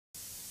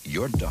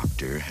Your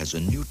doctor has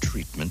a new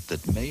treatment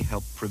that may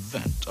help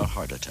prevent a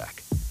heart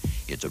attack.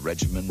 It's a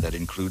regimen that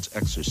includes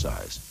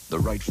exercise, the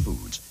right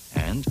foods,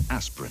 and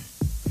aspirin.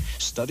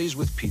 Studies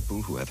with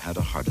people who have had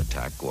a heart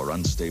attack or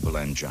unstable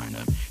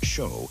angina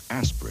show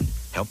aspirin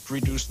helped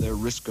reduce their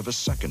risk of a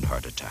second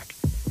heart attack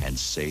and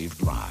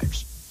saved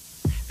lives.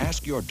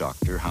 Ask your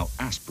doctor how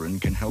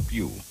aspirin can help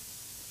you.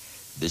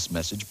 This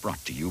message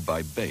brought to you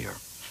by Bayer,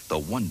 the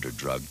wonder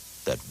drug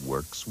that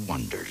works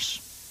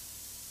wonders.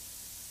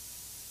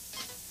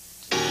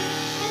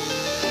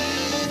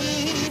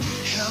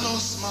 Hello,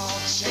 small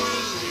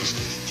change,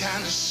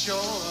 kind of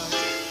short.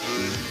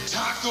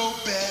 Taco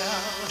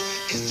Bell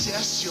is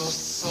just your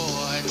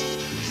sort.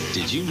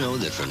 Did you know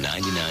that for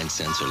 99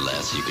 cents or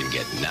less, you can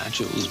get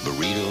nachos,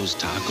 burritos,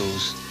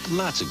 tacos,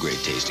 lots of great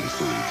tasting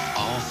food,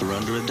 all for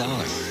under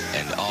 $1,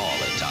 and all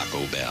at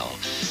Taco Bell.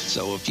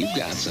 So if you've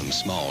got some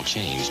small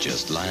change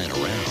just lying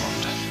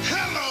around.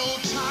 Hello,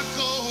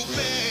 Taco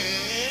Bell.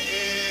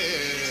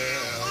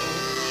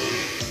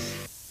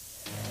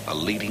 A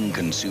leading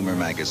consumer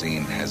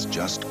magazine has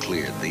just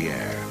cleared the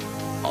air.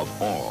 Of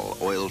all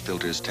oil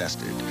filters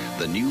tested,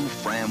 the new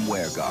Fram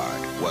Wear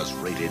Guard was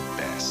rated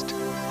best.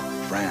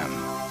 Fram,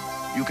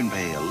 you can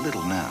pay a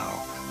little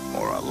now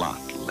or a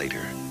lot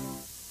later.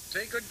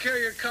 Take good care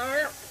of your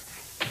car,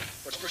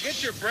 but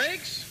forget your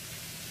brakes.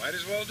 Might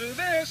as well do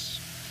this.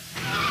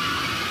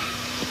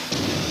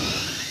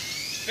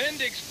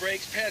 Bendix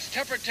Brakes pass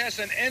tougher tests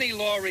than any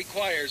law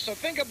requires, so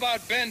think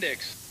about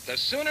Bendix. The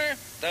sooner,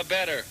 the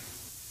better.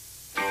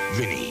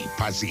 Vinny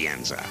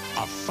Pazienza,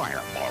 a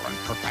fireball in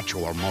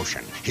perpetual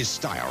motion. His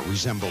style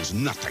resembles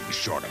nothing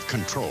short of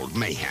controlled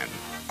mayhem.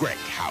 Greg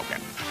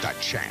Haugen, the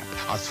champ,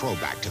 a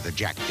throwback to the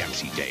Jack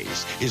Dempsey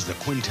days, is the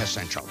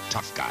quintessential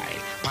tough guy.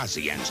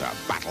 Pazienza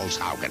battles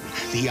Haugen,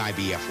 the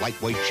IBF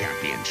Lightweight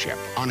Championship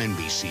on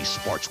NBC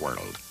Sports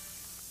World.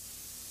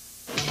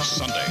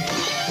 Sunday.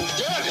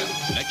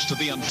 Next to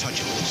the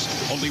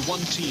Untouchables, only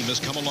one team has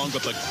come along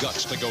with the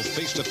guts to go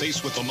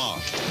face-to-face with the mob.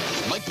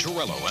 Mike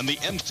Torello and the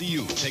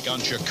MCU take on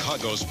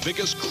Chicago's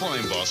biggest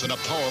crime boss in a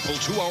powerful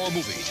 2-hour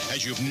movie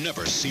as you've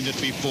never seen it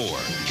before.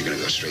 You're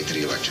gonna go straight to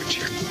the electric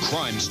chair.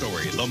 Crime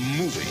Story, the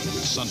movie,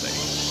 Sunday.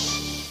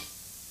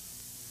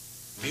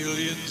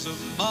 Millions of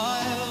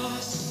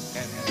miles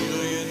and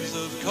millions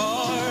of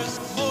cars,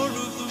 more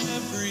of them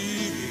every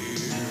year.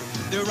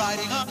 They're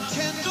riding on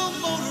Kendall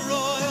motor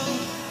oil.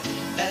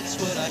 That's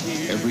what I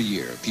hear. Every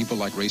year, people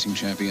like racing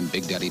champion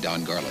Big Daddy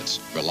Don Garlitz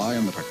rely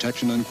on the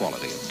protection and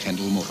quality of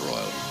Kendall motor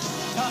oil.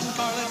 Don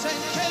Garlitz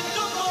and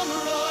Kendall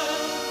motor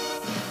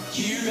oil,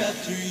 year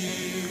after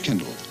year.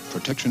 Kendall,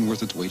 protection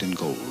worth its weight in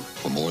gold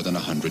for more than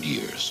 100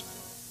 years.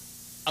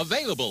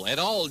 Available at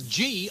all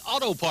G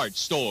Auto Parts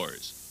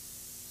stores.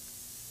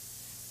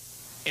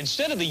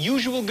 Instead of the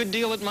usual good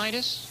deal at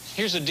Midas,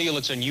 here's a deal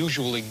that's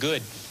unusually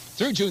good.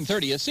 Through June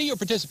 30th, see your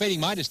participating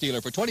Midas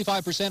dealer for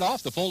 25%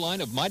 off the full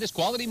line of Midas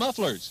quality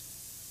mufflers.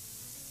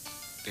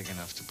 Big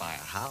enough to buy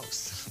a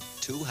house.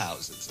 2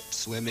 houses, a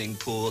swimming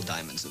pool,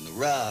 diamonds in the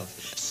rough.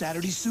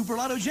 Saturday's Super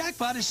Lotto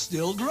jackpot is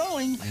still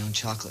growing. My own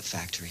chocolate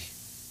factory.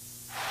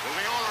 Will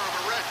the owner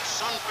of a red,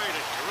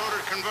 sun-faded,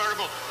 corroded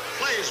convertible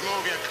please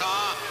move your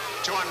car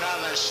to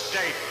another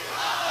state?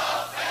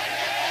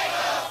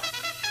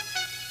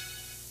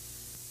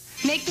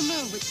 Make the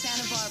Move with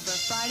Santa Barbara,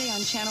 Friday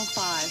on Channel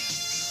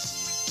 5.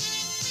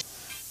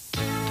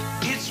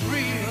 It's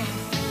real.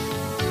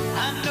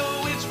 I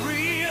know it's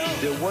real.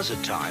 There was a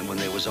time when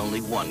there was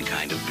only one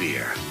kind of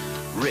beer.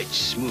 Rich,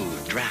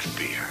 smooth draft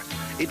beer.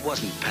 It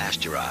wasn't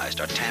pasteurized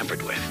or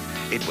tampered with.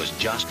 It was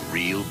just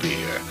real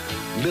beer.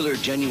 Miller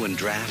Genuine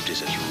Draft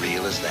is as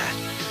real as that.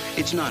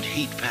 It's not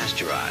heat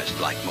pasteurized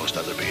like most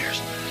other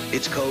beers.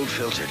 It's cold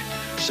filtered,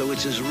 so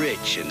it's as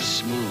rich and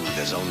smooth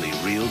as only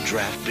real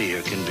draft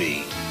beer can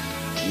be.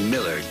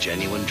 Miller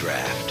Genuine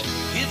Draft.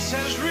 It's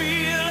as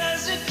real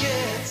as it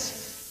gets.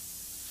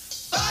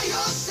 Buy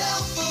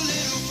yourself a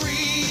little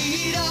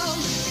freedom.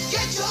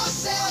 Get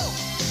yourself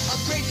a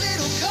great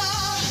little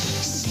car.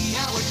 See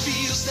how it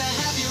feels to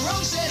have your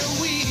own set of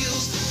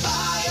wheels.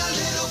 Buy a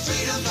little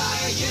freedom, buy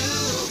a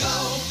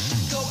Yugo.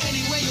 Go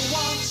anywhere you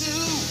want to,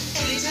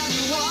 anytime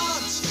you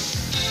want.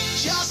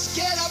 Just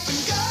get up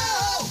and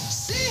go.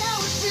 See how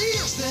it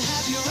feels to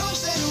have your own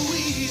set of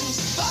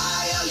wheels.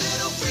 Buy a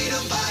little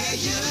freedom, buy a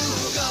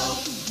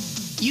Yugo.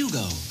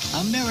 Yugo,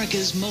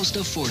 America's most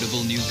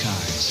affordable new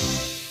cars.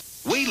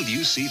 Wait till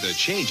you see the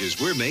changes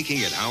we're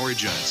making at Howard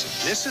Johnson.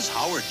 This is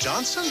Howard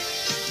Johnson?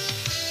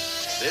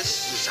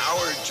 This is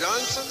Howard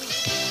Johnson?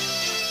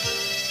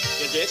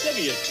 Dette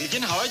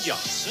virkligen Howard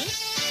Johnson?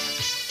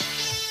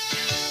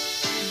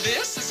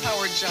 This is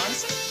Howard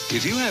Johnson?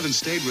 If you haven't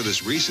stayed with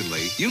us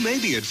recently, you may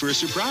be in for a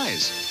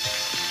surprise.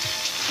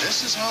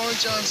 This is Howard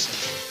Johnson.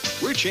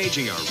 We're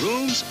changing our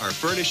rooms, our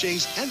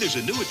furnishings, and there's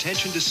a new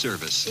attention to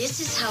service. This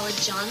is Howard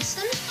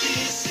Johnson.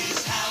 This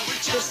is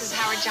Howard Johnson. This is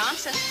Howard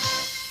Johnson.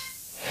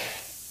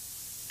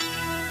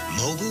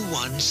 Mobil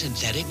 1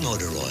 synthetic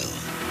motor oil.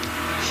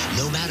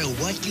 No matter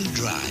what you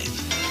drive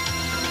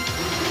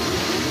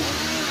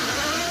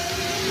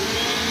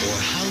or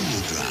how you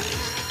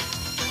drive,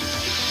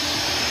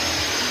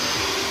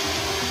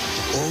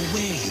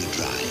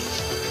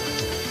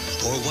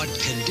 or what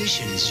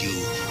conditions you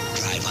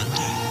drive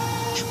under.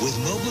 With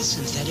Mobil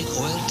synthetic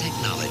oil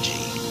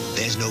technology,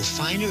 there's no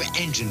finer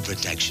engine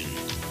protection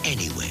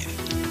anywhere.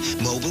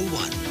 Mobil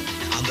One,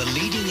 on the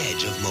leading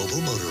edge of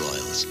Mobil motor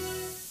oils.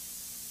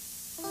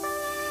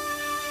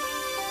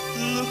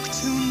 Look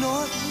to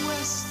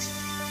northwest.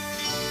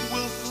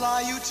 We'll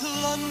fly you to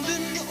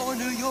London or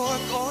New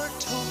York or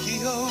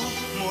Tokyo.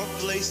 More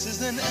places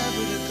than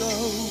ever to go.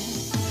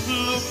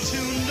 Look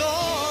to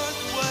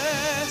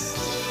northwest.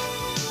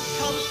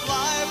 Come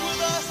fly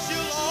with us.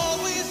 You'll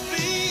always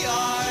be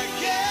our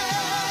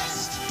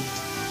guest.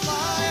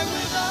 Fly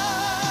with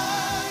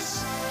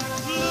us.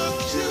 Look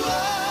to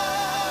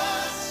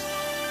us.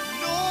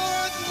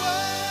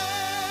 Northwest.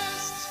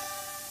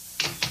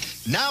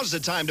 Now's the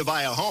time to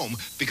buy a home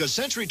because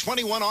Century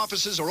 21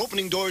 offices are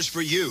opening doors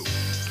for you.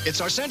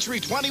 It's our Century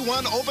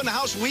 21 open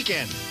house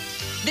weekend.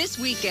 This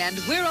weekend,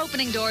 we're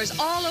opening doors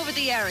all over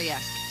the area.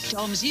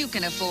 Homes you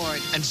can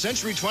afford. And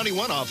Century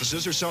 21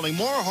 offices are selling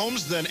more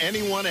homes than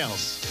anyone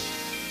else.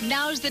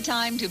 Now's the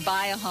time to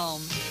buy a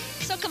home.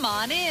 So come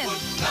on in.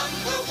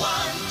 Number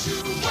one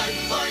to wait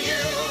for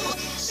you.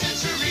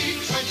 Century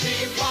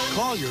 21.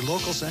 Call your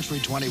local Century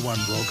 21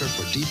 broker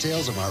for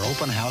details of our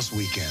open house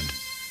weekend.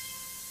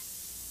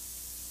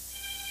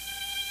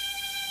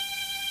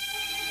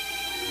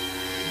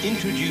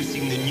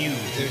 Introducing the new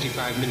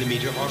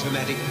 35mm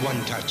automatic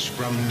one-touch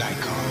from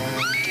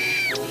Nikon.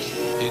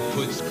 It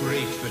puts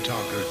great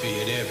photography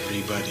at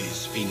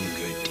everybody's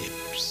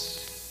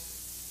fingertips.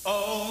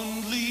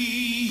 Only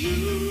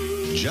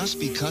you. Just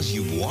because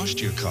you've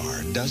washed your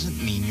car doesn't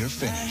mean you're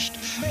finished.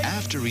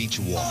 After each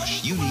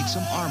wash, you need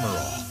some Armor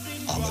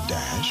All on the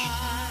dash,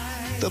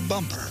 the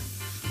bumper,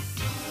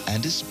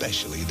 and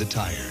especially the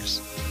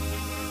tires.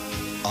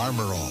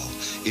 Armor All.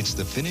 It's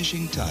the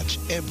finishing touch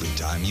every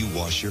time you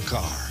wash your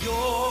car.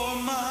 You're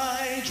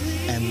my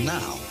dream. And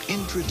now,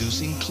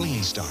 introducing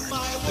Clean Start,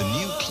 the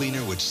new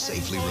cleaner which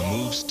safely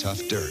removes tough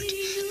dirt.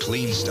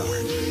 Clean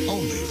Start,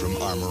 only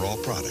from Armor All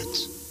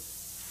products.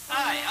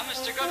 Hi, I'm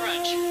Mr.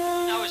 Goodwrench.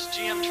 I was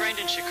GM trained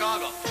in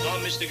Chicago.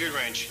 I'm Mr.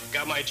 Goodwrench.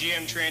 Got my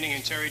GM training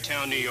in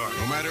Terrytown, New York.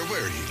 No matter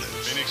where he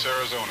lives. Phoenix,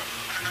 Arizona.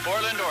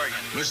 Portland, Oregon.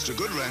 Mr.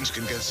 Goodwrench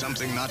can get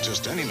something not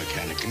just any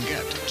mechanic can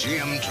get.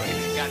 GM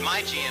training. Got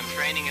my GM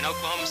training in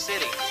Oklahoma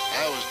City.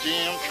 I was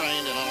GM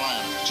trained in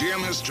Atlanta. GM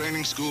has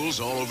training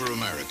schools all over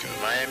America.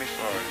 Miami,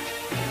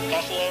 Florida.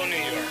 Buffalo, New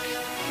York.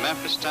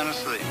 Memphis,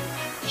 Tennessee.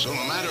 So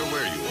no matter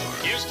where you are,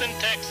 Houston,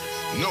 Texas.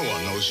 no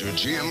one knows your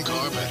GM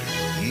car better.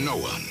 No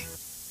one.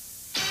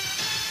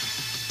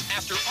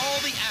 After all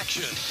the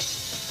action,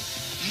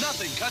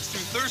 nothing cuts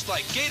through thirst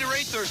like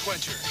Gatorade Thirst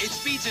Quencher. It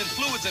speeds in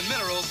fluids and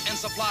minerals and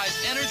supplies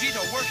energy to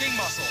working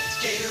muscles.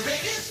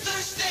 Gatorade is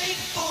thirsty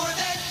for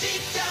that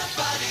deep down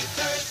body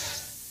thirst.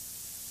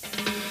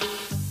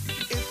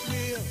 It's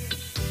real.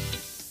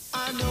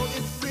 I know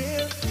it's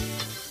real.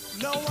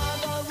 No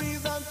other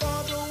reason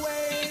for the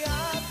way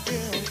I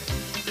feel.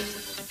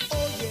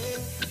 Oh yeah.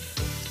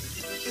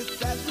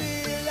 It's as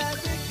real as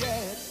it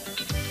gets.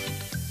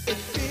 It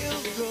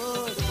feels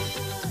good.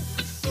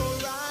 So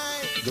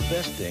right. The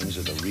best things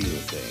are the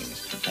real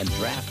things, and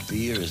draft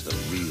beer is the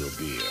real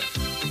beer.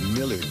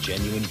 Miller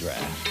Genuine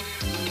Draft.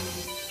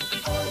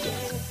 Oh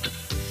yeah.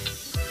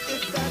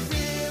 It's as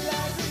real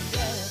as it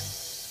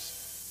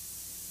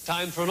gets.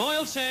 Time for an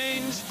oil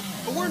change.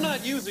 But we're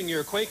not using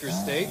your Quaker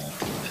State.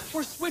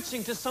 We're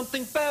switching to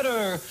something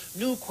better.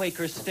 New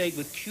Quaker State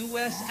with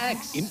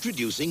QSX.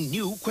 Introducing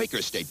new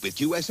Quaker State with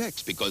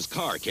QSX because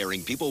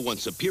car-carrying people want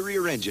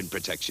superior engine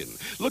protection.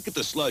 Look at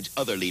the sludge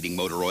other leading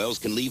motor oils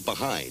can leave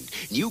behind.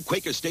 New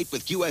Quaker State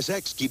with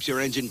QSX keeps your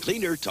engine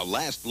cleaner to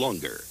last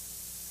longer.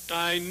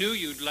 I knew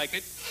you'd like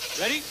it.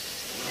 Ready?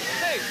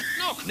 Hey,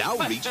 no. Now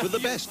reach for the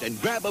best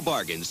and grab a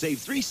bargain. Save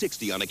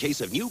 $3.60 on a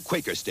case of new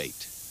Quaker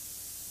State.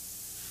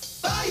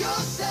 Buy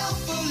yourself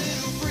a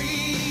little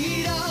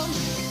freedom.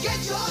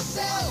 Get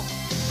yourself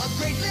a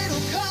great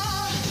little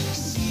car.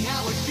 See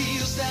how it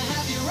feels to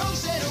have your own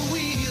set of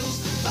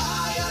wheels.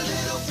 Buy a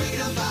little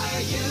freedom, buy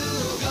a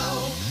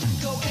Yugo.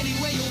 Go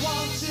anywhere you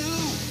want to,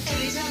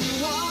 anytime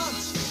you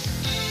want.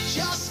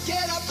 Just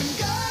get up and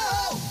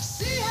go.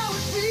 See how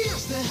it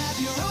feels to have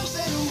your own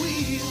set of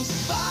wheels.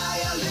 Buy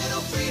a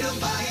little freedom,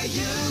 buy a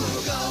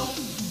Yugo.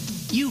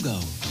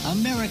 Yugo,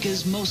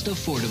 America's most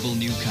affordable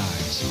new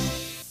cars.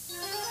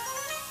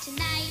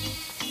 Tonight,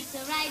 so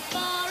right for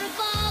a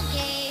ball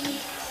game.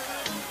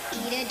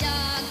 Eat a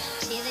dog,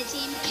 cheer the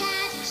team,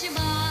 catch a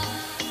ball.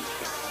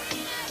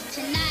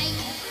 Tonight,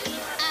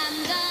 I'm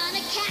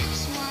gonna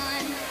catch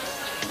one.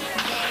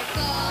 There it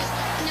goes.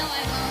 No,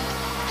 I won't.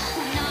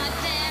 I'm not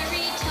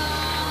very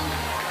tall.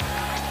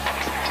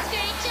 It's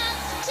great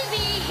just to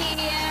be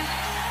here.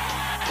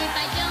 If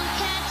I don't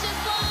catch a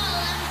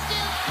ball, I'm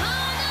still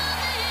hard on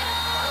the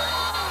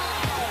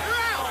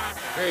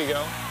hill. Here you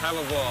go. Have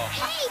a ball.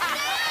 Hey,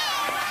 Dad!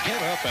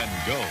 Get up and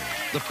go.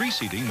 The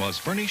preceding was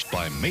furnished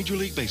by Major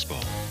League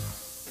Baseball.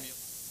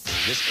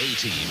 This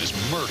A-team is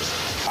murder.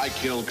 I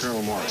killed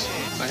Colonel Morris.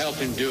 I helped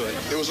him do it.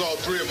 It was all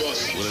three of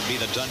us. Will it be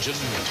the dungeon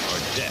or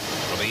death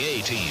for the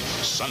A-team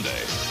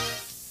Sunday?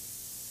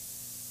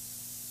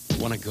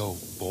 Want to go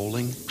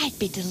bowling? I'd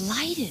be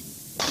delighted.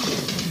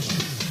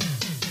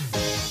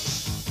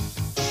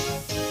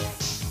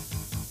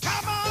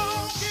 Come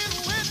on, get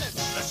with it.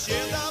 Let's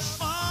share the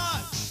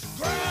fun.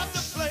 Grab the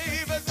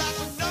flavor, that's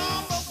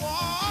number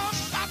one.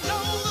 I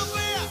know the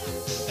beer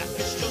that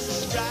fits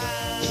just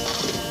right.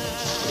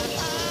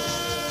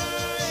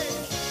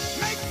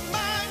 Make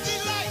my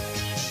delight.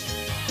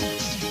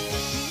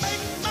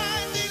 Make my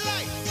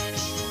delight.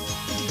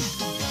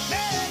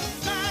 Make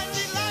my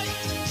delight.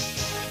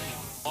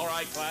 All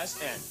right, class,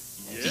 and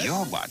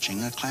You're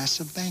watching a class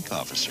of bank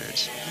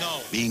officers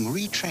being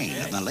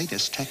retrained in the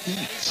latest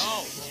techniques.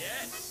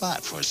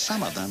 But for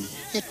some of them,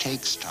 it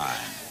takes time.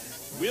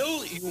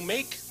 will you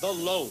make the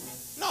loan?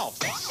 No.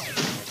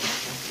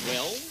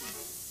 Well?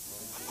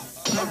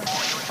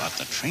 But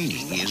the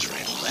training is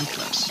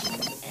relentless.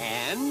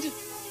 And?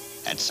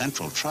 At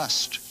Central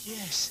Trust,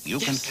 you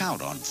can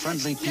count on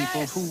friendly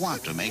people who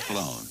want to make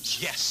loans.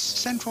 Yes.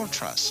 Central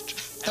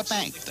Trust, the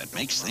bank that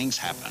makes things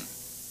happen.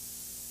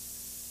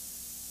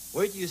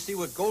 Wait till you see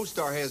what Gold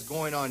Star has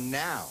going on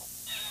now.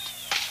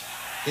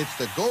 It's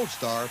the Gold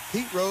Star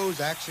Pete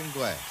Rose Action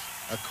Glass,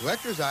 a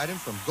collector's item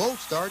from Gold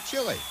Star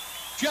Chili.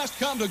 Just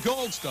come to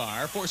Gold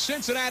Star for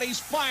Cincinnati's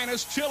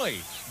finest chili.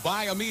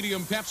 Buy a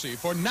medium Pepsi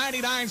for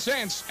 99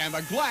 cents and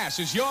the glass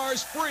is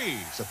yours free.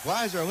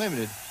 Supplies are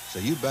limited, so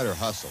you better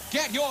hustle.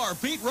 Get your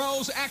Pete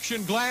Rose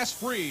Action Glass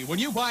free when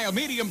you buy a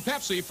medium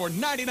Pepsi for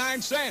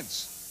 99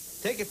 cents.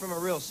 Take it from a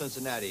real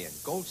Cincinnatian.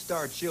 Gold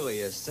Star Chili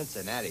is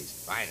Cincinnati's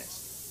finest.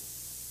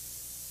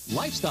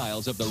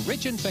 Lifestyles of the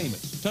rich and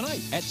famous,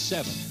 tonight at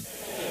 7.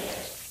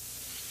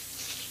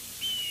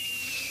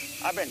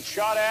 I've been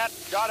shot at,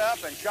 shot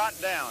up, and shot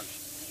down.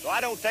 So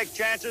I don't take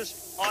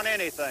chances on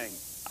anything.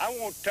 I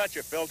won't touch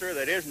a filter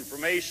that isn't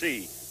from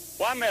AC.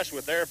 Why mess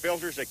with air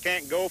filters that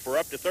can't go for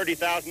up to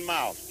 30,000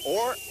 miles?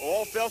 Or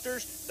oil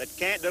filters that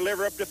can't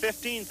deliver up to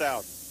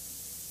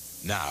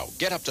 15,000? Now,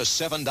 get up to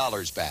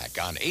 $7 back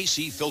on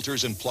AC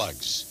filters and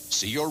plugs.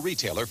 See your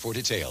retailer for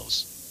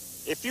details.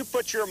 If you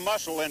put your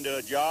muscle into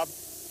a job,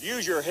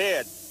 use your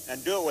head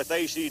and do it with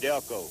AC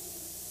Delco.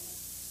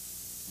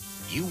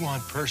 You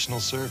want personal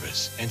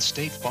service, and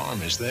State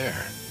Farm is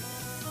there.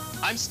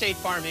 I'm State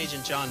Farm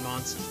Agent John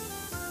Monson.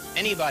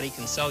 Anybody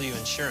can sell you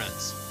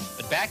insurance,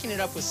 but backing it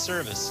up with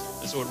service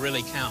is what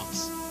really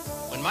counts.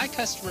 When my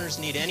customers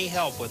need any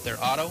help with their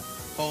auto,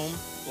 home,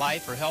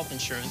 life, or health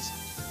insurance,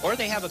 or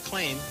they have a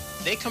claim,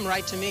 they come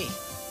right to me.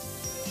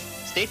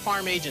 State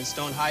Farm agents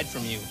don't hide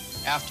from you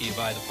after you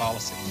buy the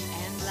policy.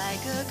 And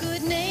like a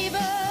good neighbor,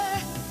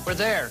 We're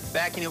there,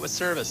 backing it with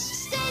service.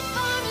 State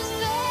Farm is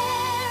there.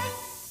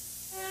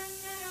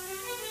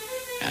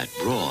 At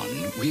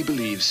Braun, we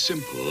believe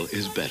simple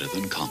is better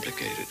than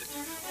complicated.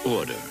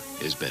 Order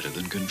is better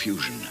than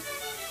confusion.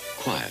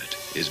 Quiet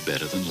is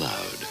better than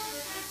loud.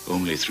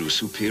 Only through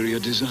superior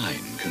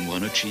design can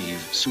one achieve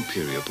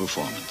superior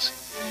performance.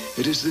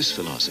 It is this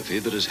philosophy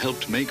that has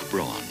helped make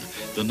Braun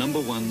the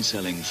 #1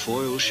 selling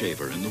foil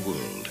shaver in the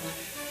world.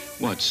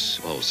 What's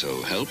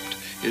also helped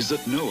is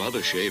that no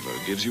other shaver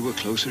gives you a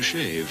closer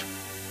shave.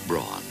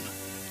 Braun,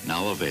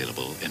 now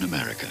available in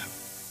America.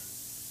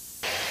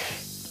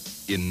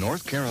 In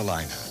North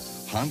Carolina,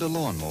 Honda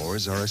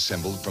lawnmowers are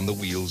assembled from the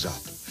wheels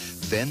up.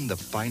 Then the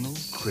final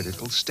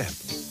critical step,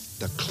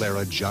 the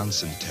Clara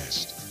Johnson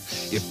test.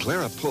 If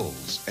Clara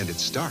pulls and it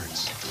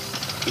starts,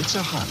 it's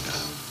a Honda.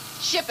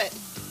 Ship it.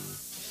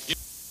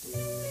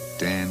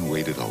 Dan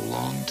waited a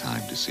long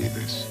time to see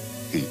this.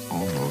 He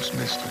almost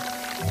missed it.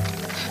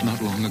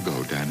 Not long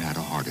ago, Dan had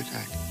a heart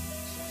attack.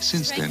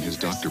 Since then, his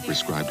doctor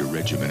prescribed a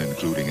regimen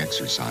including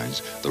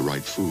exercise, the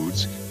right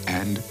foods,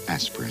 and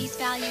aspirin.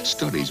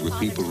 Studies with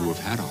people who have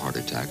had a heart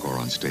attack or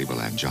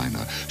unstable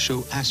angina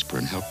show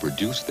aspirin help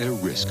reduce their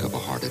risk of a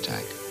heart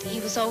attack.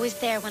 He was always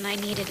there when I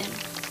needed him.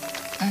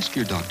 Ask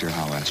your doctor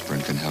how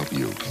aspirin can help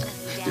you.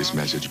 This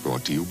message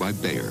brought to you by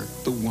Bayer,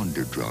 the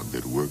wonder drug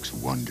that works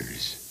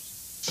wonders.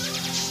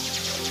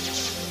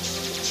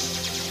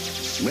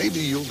 Maybe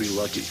you'll be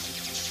lucky.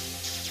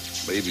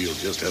 Maybe you'll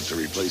just have to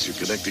replace your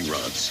connecting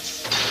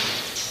rods.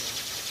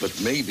 But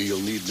maybe you'll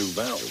need new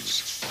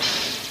valves.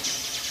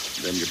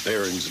 Then your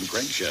bearings and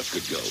crankshaft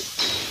could go.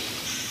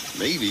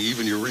 Maybe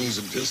even your rings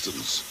and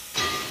pistons.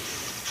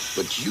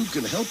 But you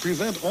can help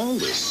prevent all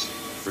this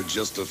for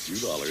just a few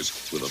dollars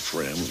with a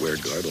Fram Wear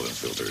Guard Oil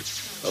Filter.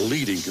 A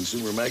leading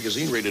consumer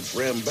magazine rated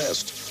Fram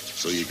Best.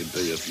 So you can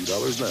pay a few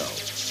dollars now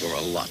or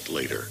a lot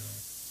later.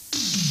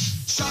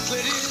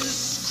 Chocolate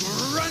is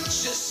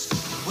scrumptious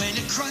when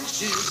it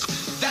crunches.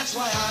 That's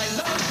why I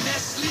love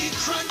Nestle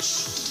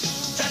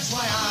Crunch. That's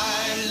why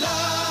I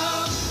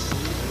love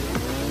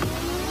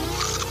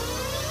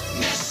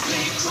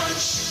Nestle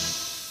Crunch.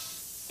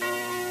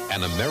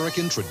 An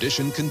American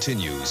tradition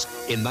continues.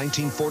 In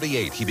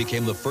 1948, he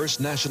became the first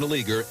National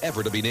Leaguer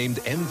ever to be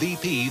named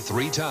MVP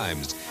 3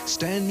 times.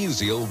 Stan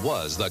Musial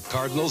was the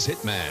Cardinals'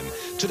 hitman.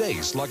 Today,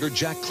 slugger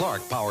Jack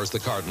Clark powers the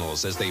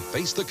Cardinals as they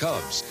face the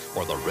Cubs,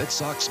 or the Red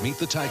Sox meet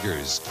the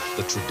Tigers.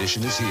 The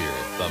tradition is here.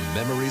 The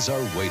memories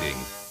are waiting.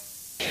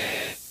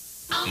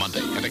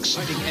 Monday, an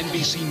exciting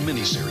NBC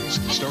miniseries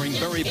starring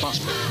Barry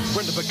Boston,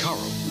 Brenda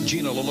Vaccaro,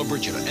 Gina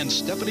Lollobrigida, and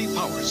Stephanie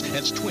Powers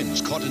as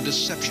twins caught in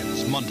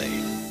deceptions. Monday.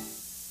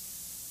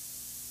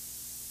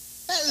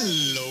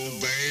 Hello,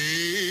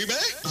 baby.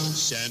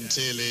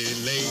 Chantilly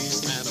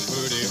lace and a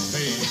pretty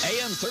face.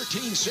 AM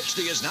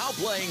 1360 is now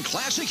playing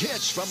classic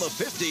hits from the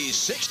 50s,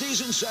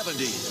 60s, and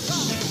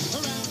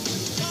 70s.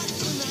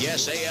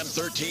 Yes, AM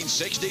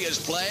 1360 is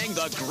playing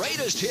the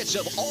greatest hits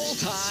of all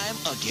time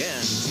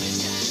again.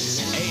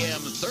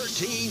 AM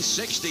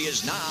 1360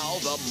 is now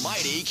the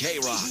mighty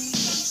K-Rock.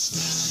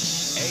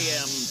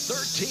 AM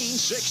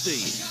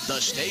 1360,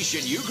 the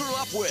station you grew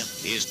up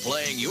with, is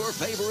playing your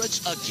favorites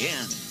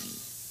again.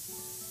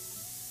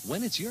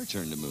 When it's your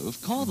turn to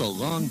move, call the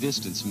Long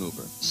Distance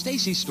Mover,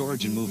 Stacy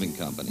Storage and Moving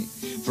Company.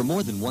 For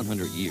more than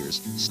 100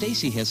 years,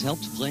 Stacy has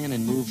helped plan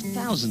and move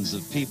thousands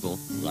of people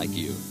like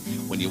you.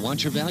 When you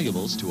want your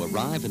valuables to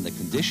arrive in the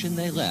condition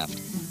they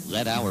left,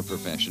 let our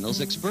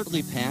professionals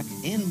expertly pack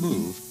and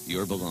move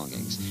your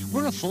belongings.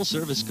 We're a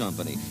full-service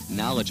company,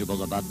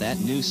 knowledgeable about that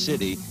new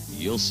city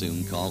you'll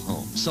soon call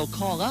home. So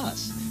call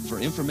us for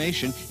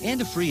information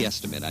and a free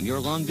estimate on your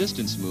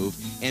long-distance move,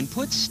 and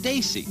put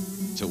Stacy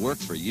to work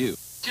for you.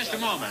 Just a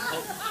moment.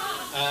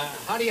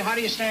 How do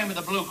you stand with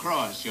the Blue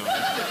Cross, George?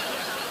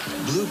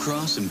 Blue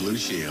Cross and Blue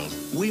Shield.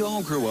 We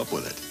all grew up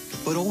with it.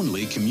 But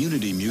only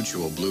Community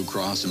Mutual Blue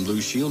Cross and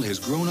Blue Shield has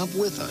grown up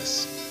with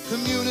us.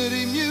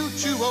 Community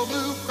Mutual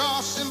Blue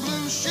Cross and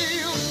Blue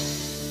Shield.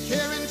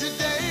 Caring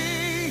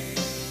today,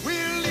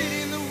 we're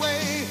leading the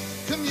way.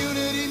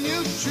 Community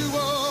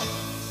Mutual.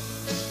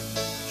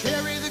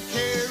 Carry the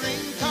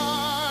caring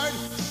card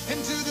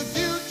into the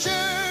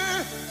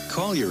future.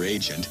 Call your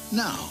agent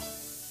now.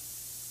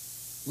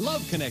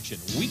 Love Connection,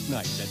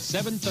 weeknights at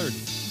 7:30.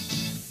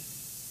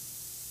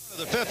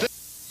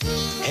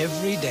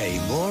 Every day,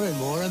 more and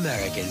more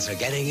Americans are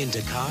getting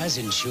into cars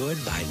insured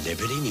by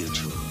Liberty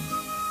Mutual.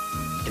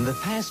 In the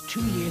past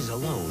 2 years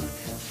alone,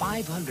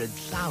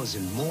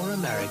 500,000 more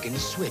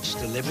Americans switched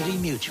to Liberty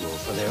Mutual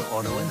for their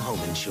auto and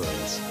home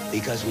insurance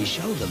because we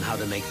showed them how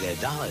to make their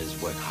dollars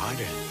work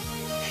harder.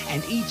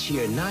 And each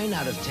year, 9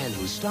 out of 10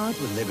 who start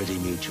with Liberty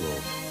Mutual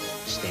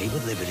stay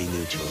with Liberty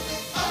Mutual.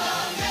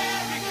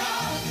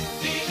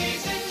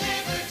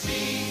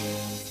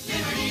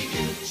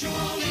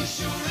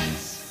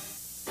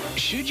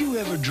 Should you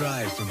ever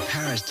drive from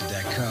Paris to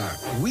Dakar,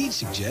 we'd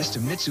suggest a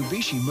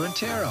Mitsubishi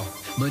Montero.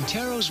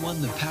 Montero's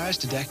won the Paris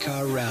to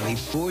Dakar rally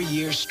 4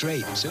 years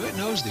straight, so it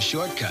knows the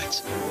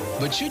shortcuts.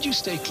 But should you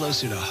stay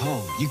closer to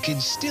home, you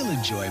can still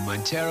enjoy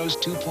Montero's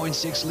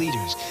 2.6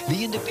 liters,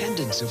 the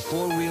independence of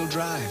four-wheel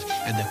drive,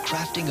 and the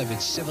crafting of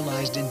its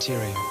civilized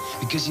interior.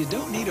 Because you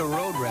don't need a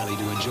road rally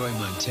to enjoy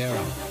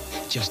Montero,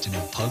 just an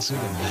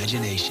impulsive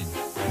imagination.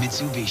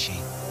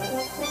 Mitsubishi.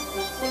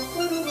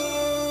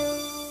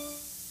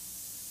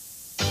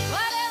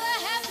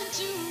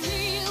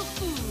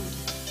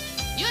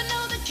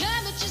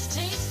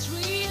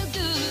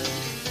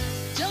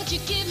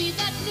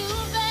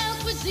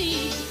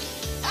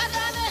 I'd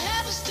rather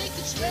have a steak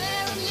that's rare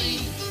and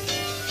lean.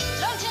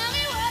 Don't tell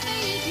me where they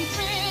eat in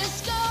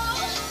Frisco.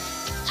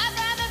 I'd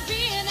rather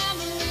be in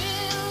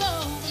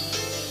Amarillo.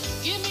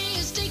 Give me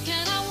a steak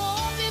and I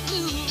won't be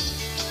blue.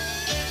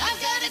 I've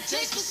got a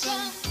taste for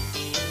some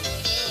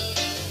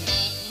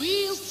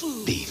real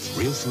food. Beef,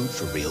 real food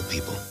for real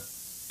people.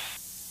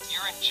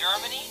 You're in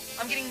Germany?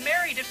 I'm getting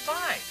married at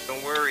 5.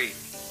 Don't worry.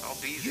 I'll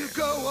be there. You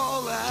go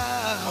all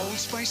out. Old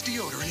Spice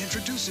deodorant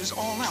introduces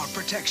all-out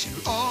protection.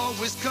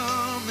 Always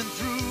coming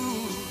through.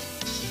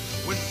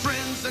 When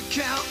friends are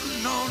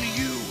counting on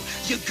you,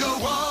 you go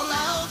all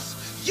out.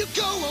 You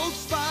go Old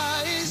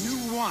Spice.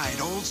 New wide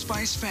Old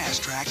Spice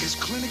Fast Track is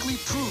clinically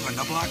proven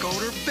to block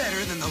odor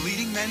better than the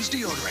leading men's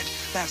deodorant.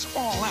 That's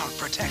all-out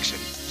protection.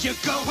 You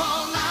go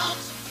all out.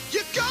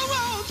 You go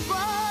Old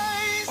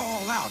Spice.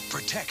 All-out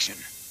protection.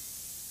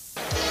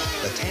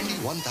 The Tandy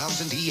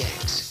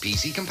 1000EX,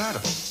 PC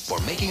compatible for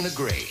making the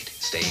grade,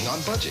 staying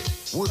on budget,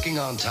 working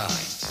on time,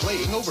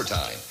 playing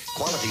overtime,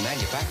 quality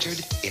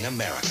manufactured in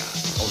America.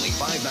 Only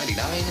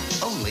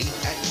 $5.99, only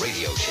at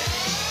Radio Shack.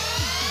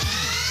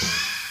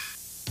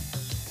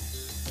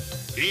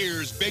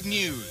 Here's big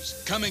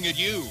news coming at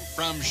you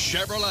from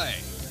Chevrolet.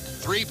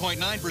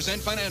 3.9%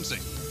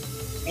 financing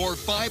or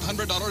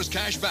 $500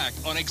 cash back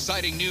on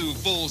exciting new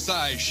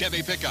full-size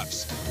Chevy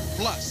pickups.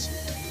 Plus,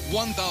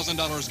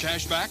 $1,000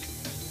 cash back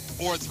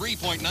or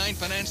 3.9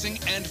 financing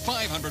and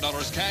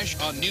 $500 cash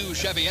on new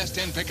Chevy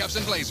S10 pickups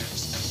and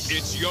Blazers.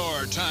 It's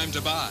your time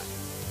to buy.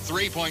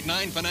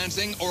 3.9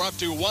 financing or up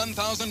to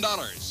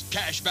 $1,000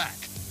 cash back.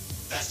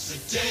 That's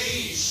the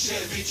day,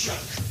 Chevy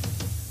truck.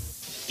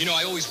 You know,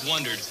 I always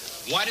wondered,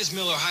 why does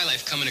Miller High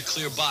Life come in a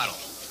clear bottle?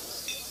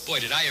 Boy,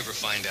 did I ever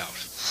find out.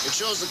 It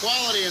shows the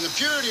quality and the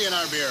purity in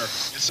our beer.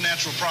 It's a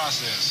natural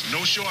process.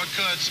 No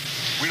shortcuts.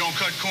 We don't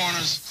cut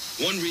corners.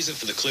 One reason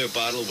for the clear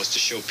bottle was to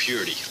show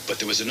purity, but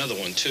there was another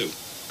one, too.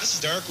 This is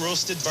dark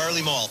roasted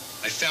barley malt.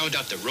 I found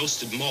out that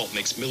roasted malt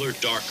makes Miller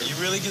darker. You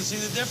really can see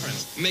the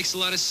difference. It makes a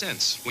lot of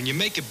sense. When you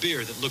make a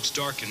beer that looks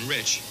dark and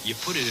rich, you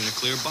put it in a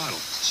clear bottle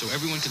so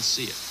everyone can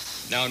see it.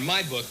 Now, in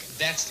my book,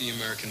 that's the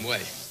American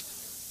way.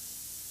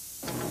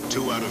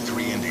 2 out of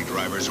 3 Indy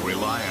drivers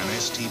rely on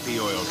STP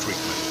oil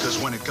treatment, because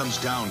when it comes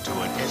down to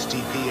it,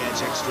 STP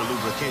adds extra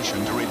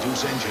lubrication to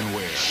reduce engine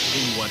wear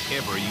in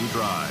whatever you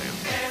drive.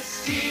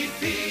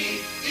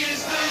 STP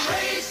is the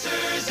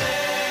racer's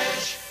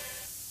edge.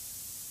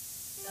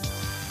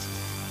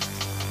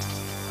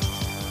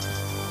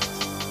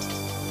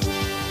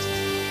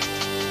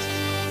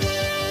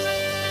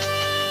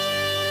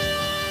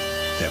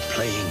 They're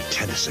playing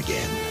tennis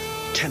again.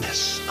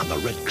 Tennis on the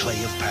red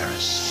clay of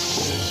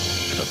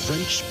Paris. And a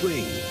French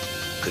spring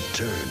could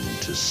turn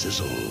to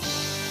sizzle.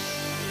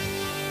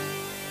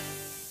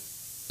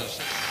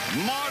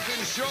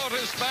 Martin Short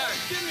is back.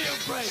 Give me a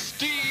break.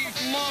 Steve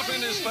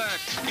Martin is back.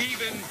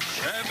 Even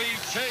Chevy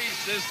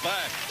Chase is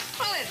back.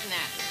 Well, isn't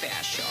that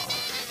special?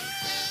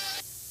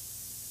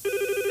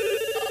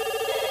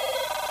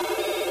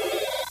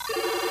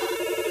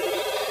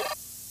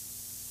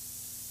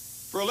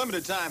 For a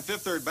limited time,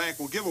 Fifth Third Bank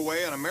will give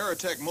away an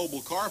Ameritech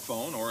mobile car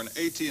phone or an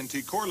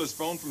AT&T cordless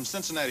phone from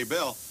Cincinnati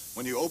Bell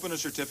when you open a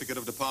certificate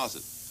of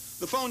deposit.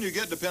 The phone you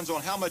get depends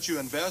on how much you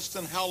invest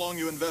and how long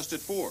you invest it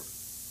for.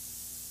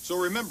 So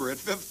remember, at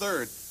Fifth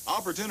Third,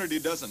 opportunity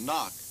doesn't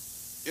knock,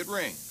 it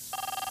rings.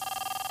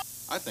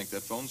 I think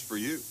that phone's for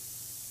you.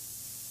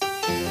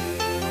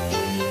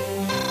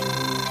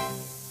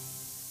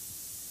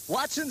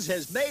 Watson's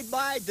has made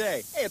my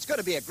day. Hey, it's going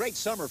to be a great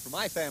summer for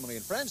my family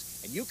and friends,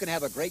 and you can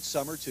have a great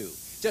summer, too.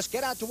 Just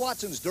get out to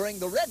Watson's during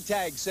the Red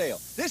Tag sale.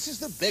 This is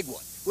the big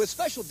one, with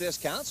special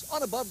discounts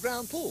on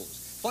above-ground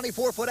pools.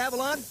 24-foot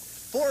Avalon,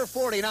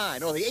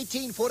 $449, or the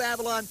 18-foot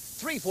Avalon,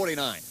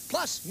 $349,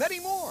 plus many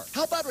more.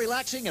 How about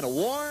relaxing in a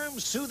warm,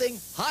 soothing,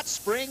 hot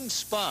spring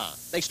spa?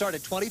 They start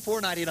at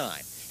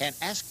 $24.99. And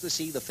ask to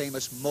see the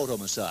famous Moto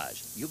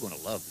Massage. You're going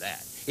to love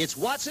that. It's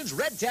Watson's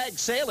Red Tag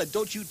sale, and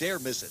don't you dare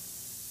miss it.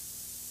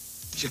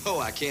 Joe,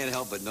 I can't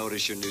help but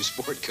notice your new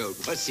sport coat.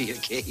 What's the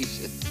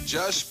occasion?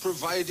 Just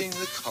providing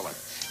the color.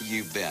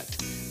 You bet.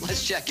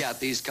 Let's check out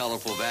these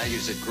colorful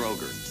values at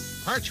Kroger.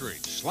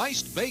 Partridge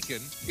sliced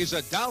bacon is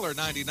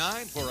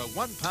 $1.99 for a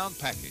 1-pound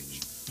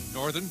package.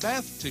 Northern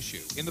bath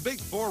tissue in the big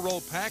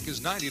 4-roll pack is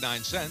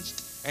 99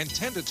 cents, and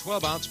 10 to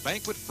 12-ounce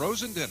banquet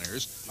frozen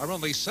dinners are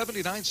only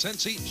 79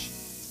 cents each.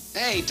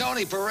 Hey,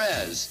 Tony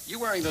Perez, you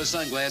wearing those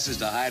sunglasses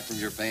to hide from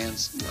your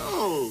fans?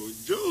 No,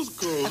 Joe's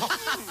cool.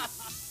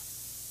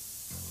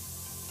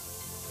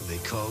 They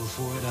called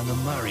for it on the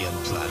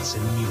Marienplatz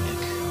in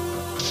Munich.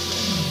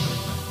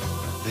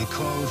 They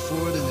called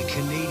for it in the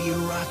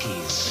Canadian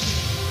Rockies.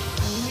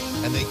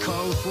 And they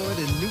called for it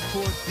in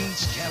Newport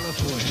Beach,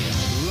 California.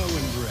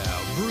 Lowenbrow,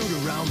 brewed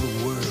around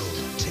the world.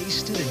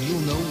 Taste it and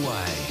you'll know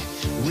why.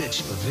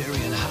 Rich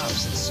Bavarian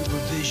hops and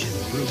supervision,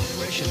 brewed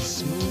fresh and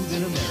smooth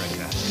in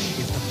America.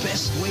 It's the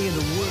best way in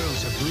the world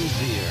to brew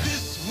beer.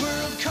 This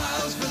world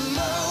calls for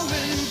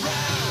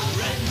Lowenbrow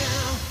right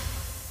now.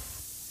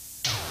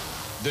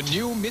 The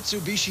new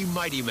Mitsubishi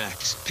Mighty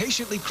Max,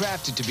 patiently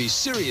crafted to be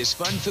serious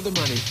fun for the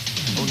money.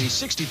 Only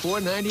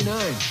 $64.99.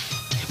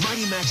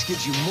 Mighty Max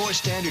gives you more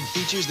standard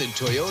features than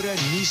Toyota,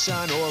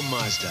 Nissan, or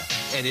Mazda.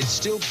 And it's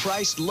still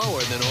priced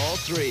lower than all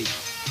three.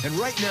 And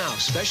right now,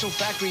 special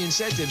factory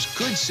incentives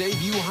could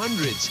save you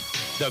hundreds.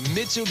 The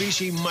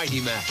Mitsubishi Mighty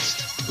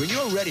Max. When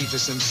you're ready for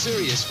some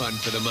serious fun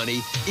for the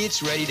money,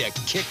 it's ready to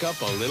kick up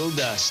a little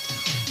dust.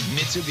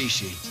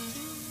 Mitsubishi.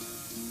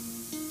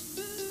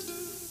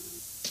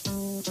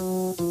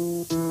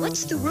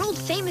 What's the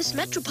world-famous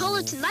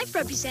Metropolitan Life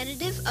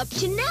representative up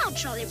to now,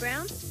 Charlie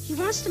Brown? He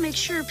wants to make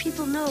sure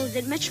people know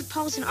that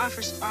Metropolitan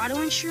offers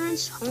auto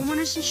insurance,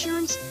 homeowners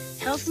insurance,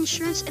 health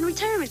insurance, and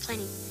retirement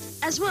planning,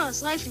 as well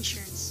as life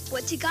insurance.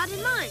 What's he got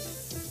in mind?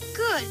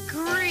 Good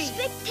grief!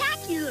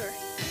 Spectacular!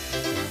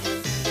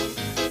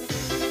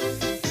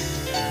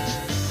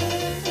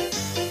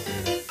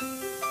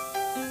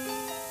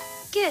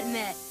 Get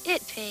Met.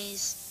 It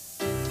pays.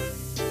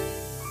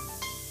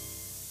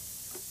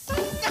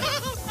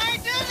 I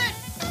did it!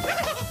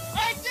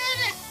 I did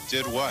it!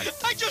 Did what?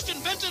 I just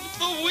invented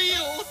the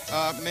wheel.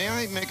 May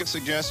I make a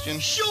suggestion?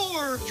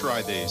 Sure.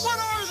 Try these. What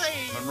are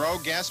they? Monroe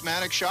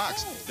Gasmatic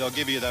Shocks. They'll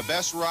give you the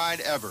best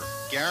ride ever.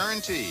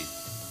 Guaranteed.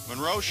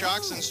 Monroe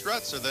Shocks and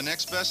Struts are the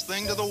next best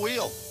thing to the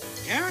wheel.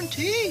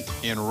 Guaranteed.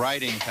 In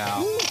riding,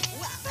 pal. Ooh.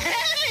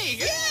 Hey!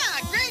 Yeah!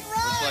 Great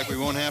ride! Looks like we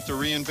won't have to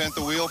reinvent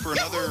the wheel for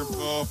another,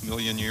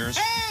 million years.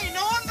 Hey!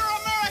 No wonder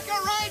America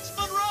rides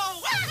Monroe!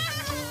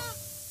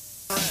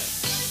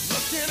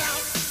 Looking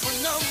out for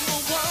number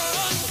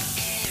one.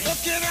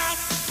 Looking out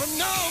for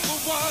number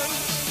one.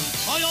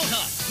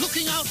 Toyota,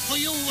 looking out for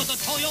you with the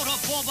Toyota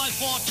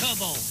 4x4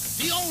 Turbo.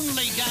 The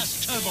only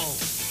gas turbo.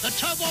 The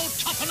turbo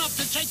tough enough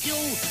to take you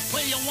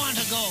where you want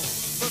to go.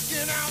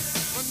 Looking out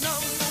for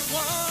number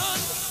one.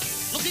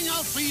 Looking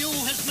out for you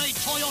has made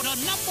Toyota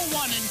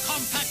 #1 in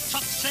compact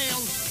truck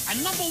sales and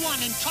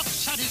 #1 in truck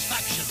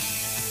satisfaction.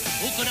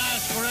 Who could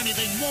ask for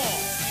anything more?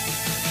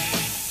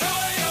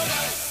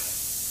 Toyota!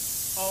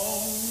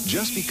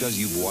 Just because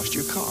you've washed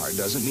your car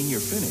doesn't mean you're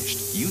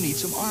finished. You need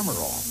some Armor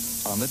All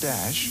on the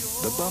dash,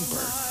 the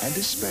bumper, and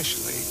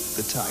especially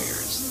the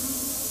tires.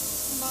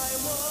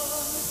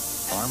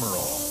 Armor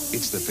All.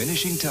 It's the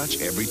finishing touch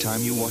every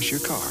time you wash your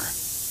car.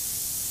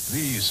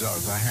 These are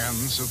the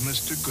hands of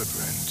Mr.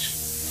 Goodwrench.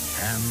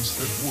 Hands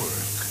that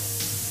work.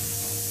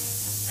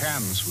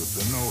 Hands with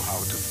the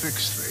know-how to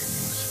fix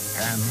things.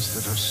 Hands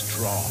that are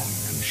strong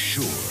and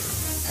sure.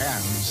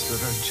 Hands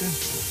that are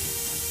gentle,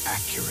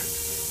 accurate.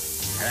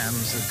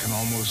 Hands that can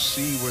almost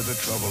see where the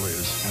trouble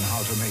is and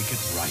how to make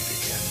it right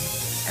again.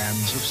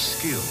 Hands of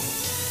skill.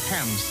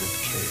 Hands that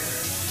care.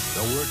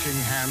 The working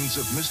hands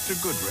of Mr.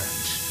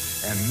 Goodwrench.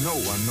 And no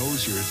one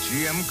knows your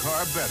GM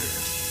car better.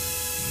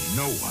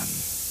 No one.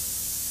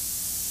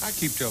 I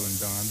keep telling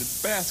Don that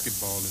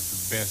basketball is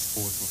the best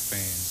sport for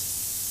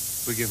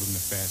fans. We give them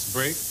the fast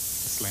break,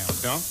 the slam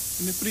dunk,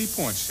 and the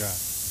three-point shot.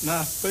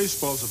 Nah,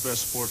 baseball's the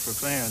best sport for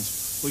fans.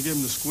 We give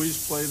them the squeeze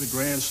play, the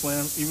grand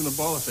slam, even the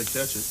ball if they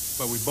catch it.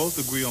 But we both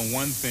agree on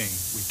one thing.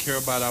 We care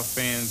about our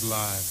fans'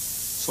 lives.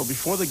 So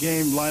before the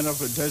game, line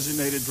up a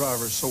designated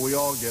driver so we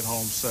all get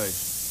home safe.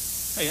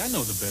 Hey, I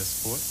know the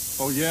best sport.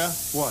 Oh, yeah?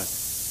 What?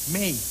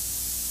 Me,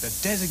 the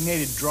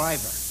designated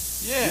driver.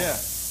 Yeah.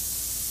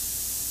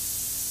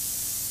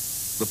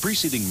 The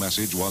preceding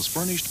message was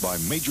furnished by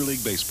Major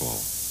League Baseball.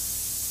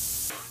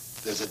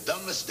 There's a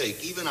dumb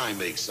mistake even I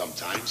make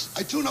sometimes.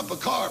 I tune up a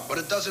car, but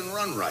it doesn't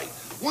run right.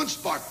 One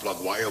spark plug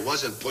wire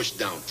wasn't pushed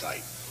down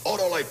tight.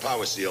 Autolite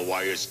Power Seal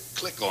wires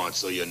click on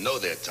so you know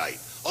they're tight.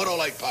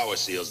 Autolite Power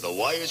Seals the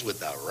wires with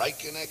the right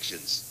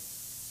connections.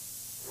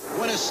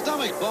 When his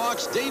stomach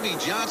balks, Davy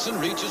Johnson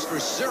reaches for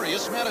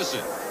serious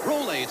medicine.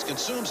 Rolaids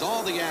consumes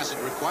all the acid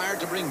required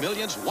to bring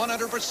millions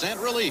 100%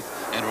 relief.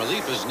 And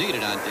relief is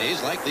needed on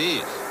days like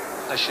these.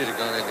 I should have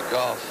gone into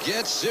golf.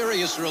 Get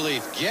serious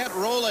relief. Get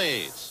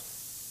Rolaids.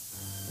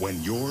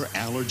 When you're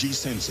allergy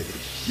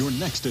sensitive, your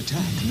next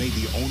attack may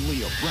be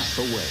only a breath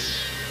away.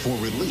 For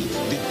relief,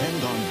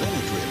 depend on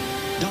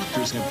Benadryl.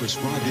 Doctors have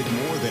prescribed it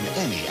more than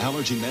any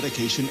allergy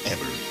medication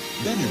ever.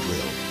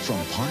 Benadryl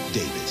from Park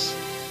Davis.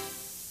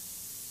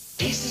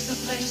 Ace is the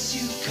place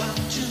you come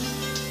to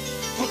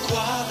for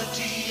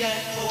quality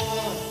and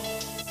more,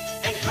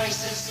 and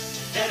prices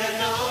that are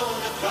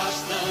known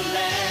across the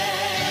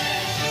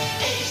land.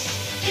 Ace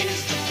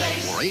is the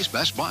place. For Ace,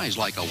 Best Buy is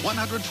like a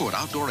 100-foot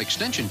outdoor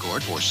extension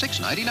cord for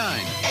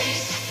 $6.99.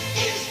 Ace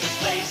is the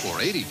place.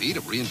 For 80 feet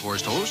of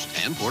reinforced hose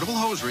and portable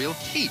hose reel,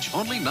 each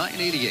only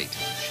 $9.88.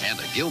 And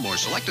a Gilmore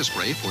Selecta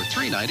spray for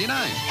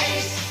 $3.99.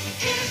 Ace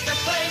is the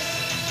place.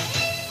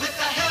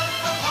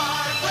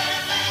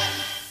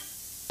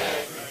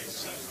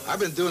 I've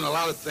been doing a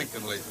lot of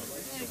thinking lately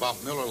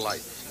about Miller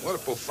Lite. What a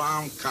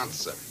profound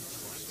concept.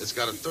 It's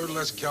got a third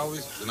less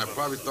calories than I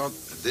probably thought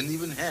it didn't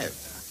even have.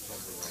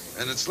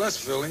 And it's less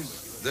filling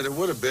than it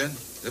would have been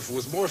if it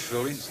was more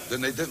filling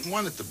than they didn't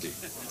want it to be.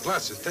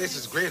 Plus, it tastes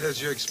as great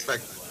as you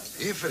expected,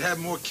 even if it had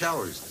more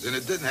calories than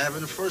it didn't have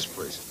in the first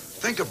place.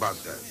 Think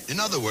about that. In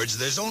other words,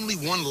 there's only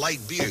one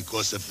light beer,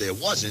 because if there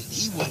wasn't,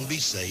 he wouldn't be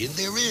saying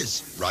there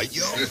is. Right,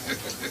 yo?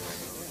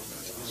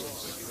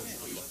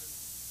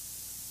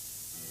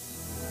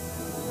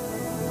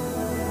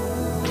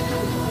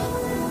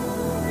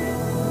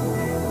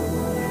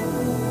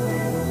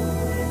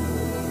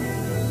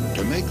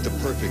 To make the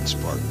perfect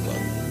spark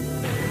plug.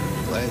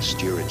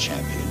 Last year at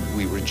Champion,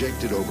 we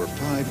rejected over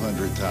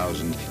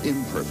 500,000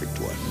 imperfect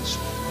ones.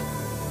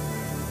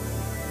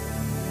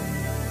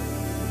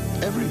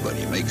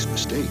 Everybody makes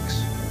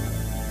mistakes.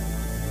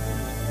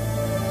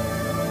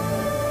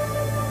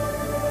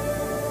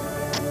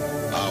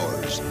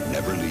 Ours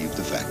never leave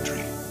the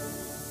factory.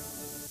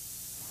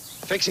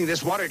 Fixing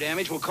this water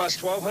damage will cost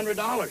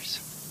 $1,200.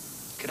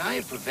 Could I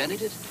have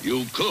prevented it?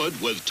 You could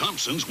with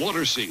Thompson's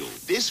Water Seal.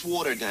 This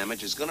water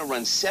damage is going to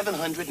run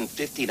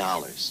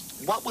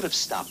 $750. What would have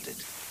stopped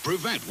it?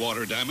 Prevent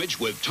water damage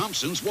with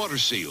Thompson's Water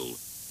Seal.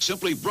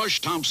 Simply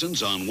brush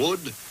Thompson's on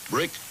wood,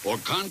 brick, or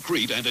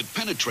concrete, and it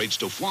penetrates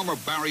to form a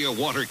barrier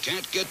water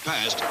can't get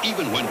past,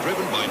 even when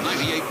driven by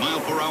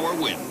 98-mile-per-hour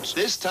winds.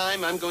 This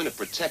time, I'm going to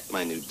protect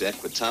my new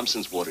deck with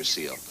Thompson's Water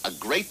Seal. A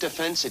great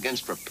defense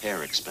against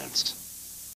repair expense.